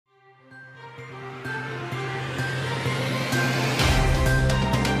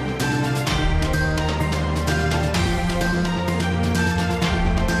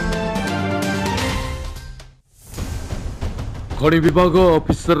खनि विभाग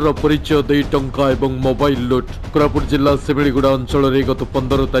ऑफिसर परिचय दे टंका एवं मोबाइल लुट। कोरापुट जिला सिमिलीगुड़ा अंचल गत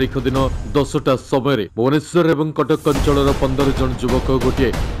 15 तारिख दिन 10टा समय भुवनेश्वर एवं कटक अंचल 15 जन युवक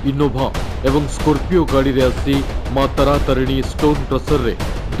गोटे इनोभा एवं स्कॉर्पियो गाड़ी रे आसी मां तारा तारिणी स्टोन क्रसर रे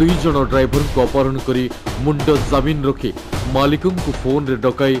 2 जन ड्राइवर को अपहरण करी मुंड जमीन रखी मालिकों को फोन रे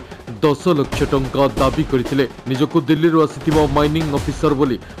डकाई 10 लाख टंका दाबी करथिले। निजको दिल्ली रो आसीथिबा माइनिंग ऑफिसर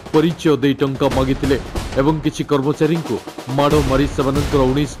बोली परिचय दे टंका मागिथिले एवं किछि कर्मचारी को माड़ मारी सेमानंकर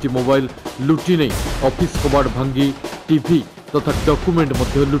 19 टी मोबाइल लुटी नहीं ऑफिस कबाड़ भांगी टीवी तथा डॉक्यूमेंट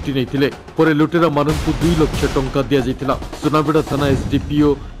मध्य लुटी नहीं परे लुटेरा मानंकु 2 लाख टंका दिया जायतिला। सुनाबेड़ा थाना SDPO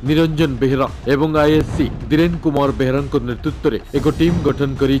निरंजन बेहरा एवं ISC धीरेन कुमार बेहरा नेतृत्व में एक टीम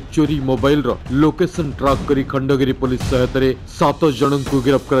गठन करी चोरी मोबाइल रो लोकेशन ट्रैक करी खंडगिरी पुलिस सहायता 7 जन को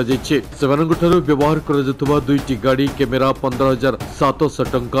गिरफ्त करा जायछि। सेमानंकठारु व्यवहार करा जतुबा 2टी गाड़ी कैमेरा 15,700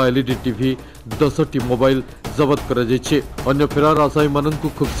 टंका LED टीवी 10टी मोबाइल जबत करा जायछि। अन्य फेरार आसामी मानंकु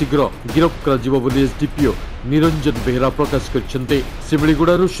खूब शीघ्र गिरफ्त करा जिवो बोली SDPO निरंजन बेहरा प्रकाश करछन्ते।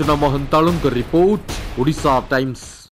 सिमिलीगुड़ारू सुना महंताळंक रिपोर्ट ओडिशा टाइम्स।